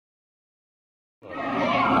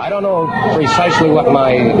I don't know precisely what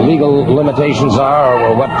my legal limitations are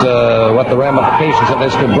or what the ramifications of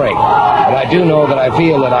this could bring. But I do know that I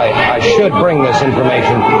feel that I should bring this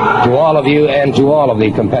information to all of you and to all of the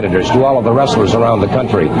competitors, to all of the wrestlers around the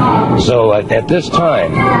country. So at this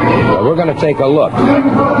time, we're going to take a look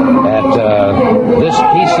at this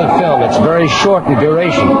piece of film. It's very short in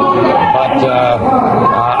duration, but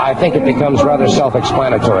I think it becomes rather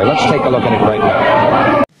self-explanatory. Let's take a look at it right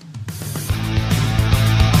now.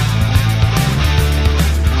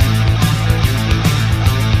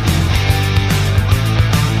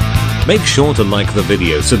 Make sure to like the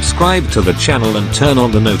video, subscribe to the channel and turn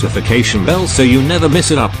on the notification bell so you never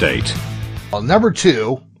miss an update. Well, number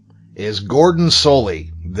 2 is Gordon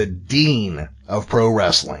Solie, the Dean of Pro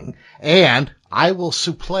Wrestling. And I will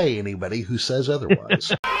supplé anybody who says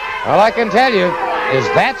otherwise. All I can tell you is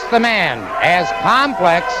that's the man, as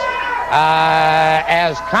complex,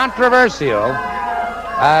 as controversial,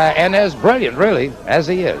 and as brilliant, really, as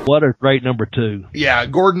he is. What a great number 2. Yeah,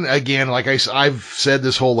 Gordon, again, like I've said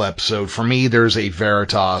this whole episode, for me, there's a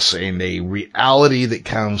veritas and a reality that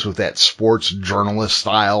comes with that sports journalist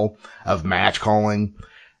style of match calling.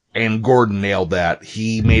 And Gordon nailed that.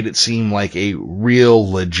 He made it seem like a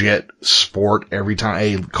real legit sport every time,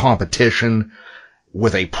 a competition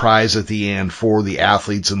with a prize at the end for the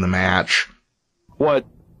athletes in the match. What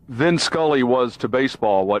Vin Scully was to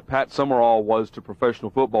baseball, what Pat Summerall was to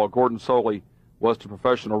professional football, Gordon Solie was to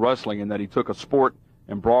professional wrestling, in that he took a sport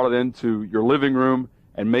and brought it into your living room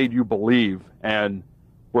and made you believe. And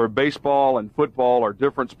where baseball and football are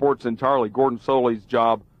different sports entirely, Gordon Solie's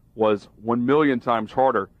job was 1,000,000 times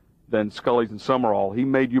harder than Scully's and Summerall. He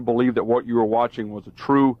made you believe that what you were watching was a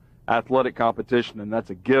true athletic competition, and that's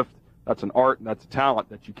a gift, that's an art, and that's a talent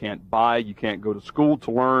that you can't buy, you can't go to school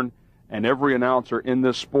to learn. And every announcer in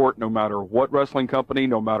this sport, no matter what wrestling company,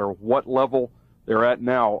 no matter what level they're at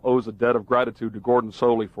now, owes a debt of gratitude to Gordon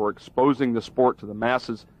Solie for exposing the sport to the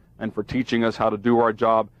masses and for teaching us how to do our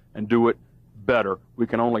job and do it better. We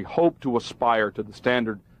can only hope to aspire to the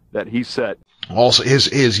standard that he set. Also,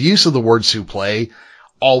 his use of the word supplé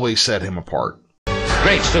always set him apart.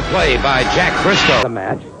 Great supplé by Jack Briscoe. The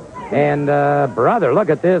match. And, brother, look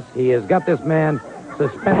at this. He has got this man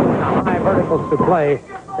suspended in a high vertical supplé.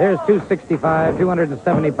 There's 265,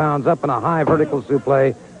 270 pounds up in a high vertical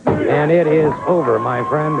supplé, and it is over, my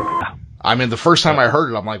friend. I mean, the first time I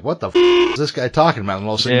heard it, I'm like, what the is this guy talking about? And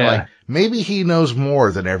all of a sudden, you're like, maybe he knows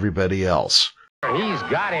more than everybody else. He's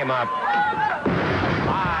got him up.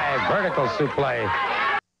 High vertical supplé.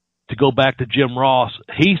 To go back to Jim Ross,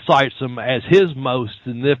 he cites him as his most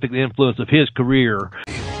significant influence of his career.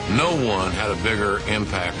 No one had a bigger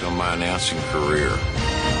impact on my announcing career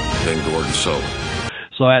than Gordon Solie.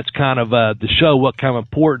 So that's kind of to show what kind of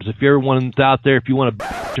importance, if everyone's out there, if you want to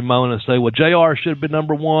bitch and moan and say, well, JR should have been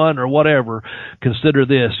number 1 or whatever, consider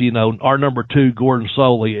this, you know, our number 2, Gordon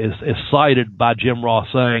Solie, is cited by Jim Ross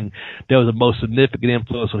saying that was the most significant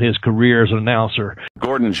influence on his career as an announcer.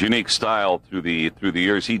 Gordon's unique style through the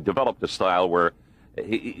years, he developed a style where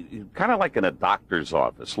he kind of like in a doctor's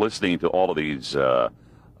office, listening to all of these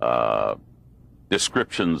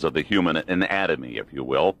descriptions of the human anatomy, if you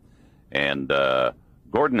will, and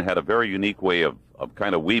Gordon had a very unique way of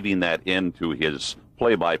kind of weaving that into his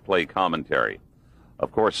play-by-play commentary.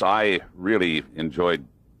 Of course, I really enjoyed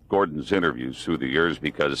Gordon's interviews through the years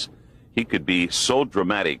because he could be so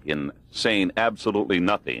dramatic in saying absolutely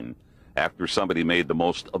nothing after somebody made the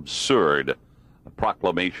most absurd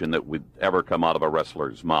proclamation that would ever come out of a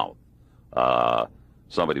wrestler's mouth.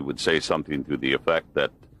 Somebody would say something to the effect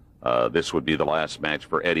that this would be the last match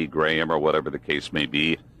for Eddie Graham or whatever the case may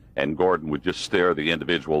be, and Gordon would just stare the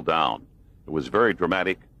individual down. It was very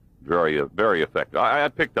dramatic, very effective. I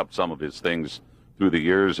picked up some of his things through the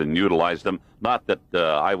years and utilized them. Not that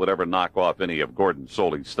I would ever knock off any of Gordon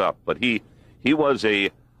Solie's stuff, but he was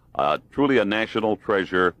truly a national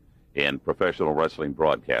treasure in professional wrestling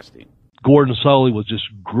broadcasting. Gordon Solie was just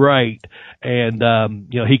great, and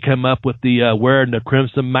you know, he came up with the wearing the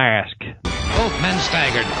crimson mask. Both men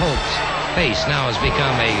staggered. Colt's face now has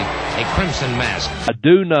become a crimson mask. I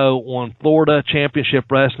do know on Florida Championship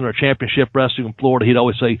Wrestling or Championship Wrestling in Florida, he'd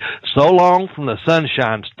always say, "So long from the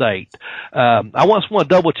Sunshine State." I once want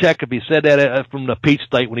to double check if he said that from the Peach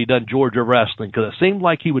State when he done Georgia Wrestling, because it seemed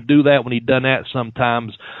like he would do that when he'd done that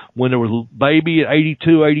sometimes when there was Baby at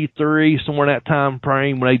 82, 83, somewhere in that time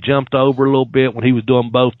frame when they jumped over a little bit when he was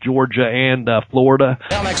doing both Georgia and Florida.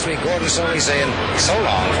 Well, next week, Gordon Solie saying, "So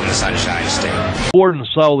long from the Sunshine State." Gordon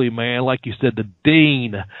Solie, man, like you said, the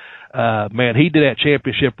dean Man, he did that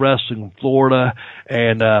championship wrestling in Florida,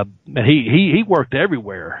 and he worked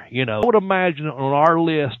everywhere. You know, I would imagine on our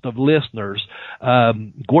list of listeners,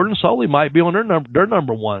 Gordon Solie might be on their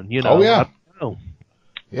number one. You know, oh yeah,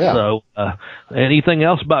 yeah. So, anything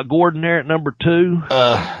else about Gordon there at number 2?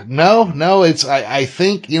 No, I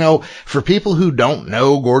think, you know, for people who don't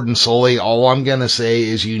know Gordon Solie, all I'm going to say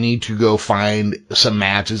is you need to go find some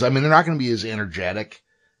matches. I mean, they're not going to be as energetic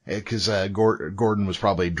because, Gordon was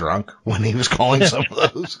probably drunk when he was calling some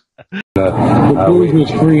of those. The booze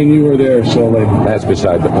was free and you were there, Solie. That's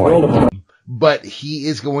beside the point. But he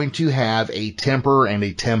is going to have a temper and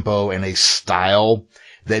a tempo and a style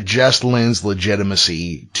that just lends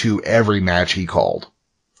legitimacy to every match he called.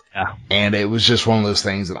 Yeah. And it was just one of those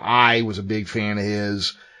things that I was a big fan of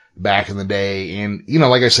his back in the day. And, you know,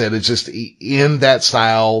 like I said, it's just in that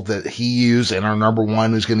style that he used and our number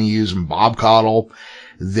one is going to use in Bob Caudle.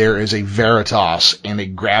 There is a veritas and a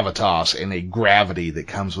gravitas and a gravity that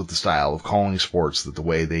comes with the style of calling sports, that the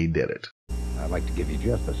way they did it. I'd like to give you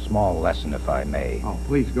just a small lesson, if I may. Oh,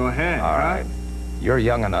 please, go ahead. All right. You're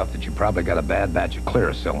young enough that you probably got a bad batch of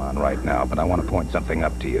Clearasil on right now, but I want to point something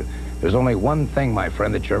up to you. There's only one thing, my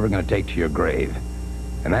friend, that you're ever going to take to your grave,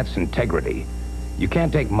 and that's integrity. You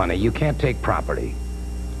can't take money, you can't take property.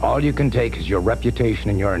 All you can take is your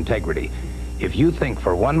reputation and your integrity. If you think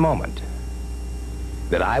for one moment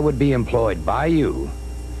that I would be employed by you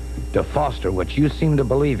to foster what you seem to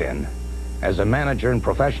believe in as a manager in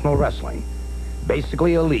professional wrestling,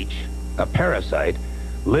 basically a leech, a parasite,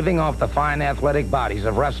 living off the fine athletic bodies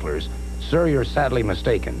of wrestlers, sir, you're sadly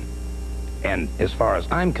mistaken. And as far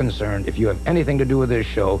as I'm concerned, if you have anything to do with this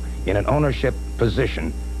show in an ownership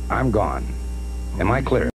position, I'm gone. Am I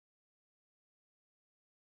clear?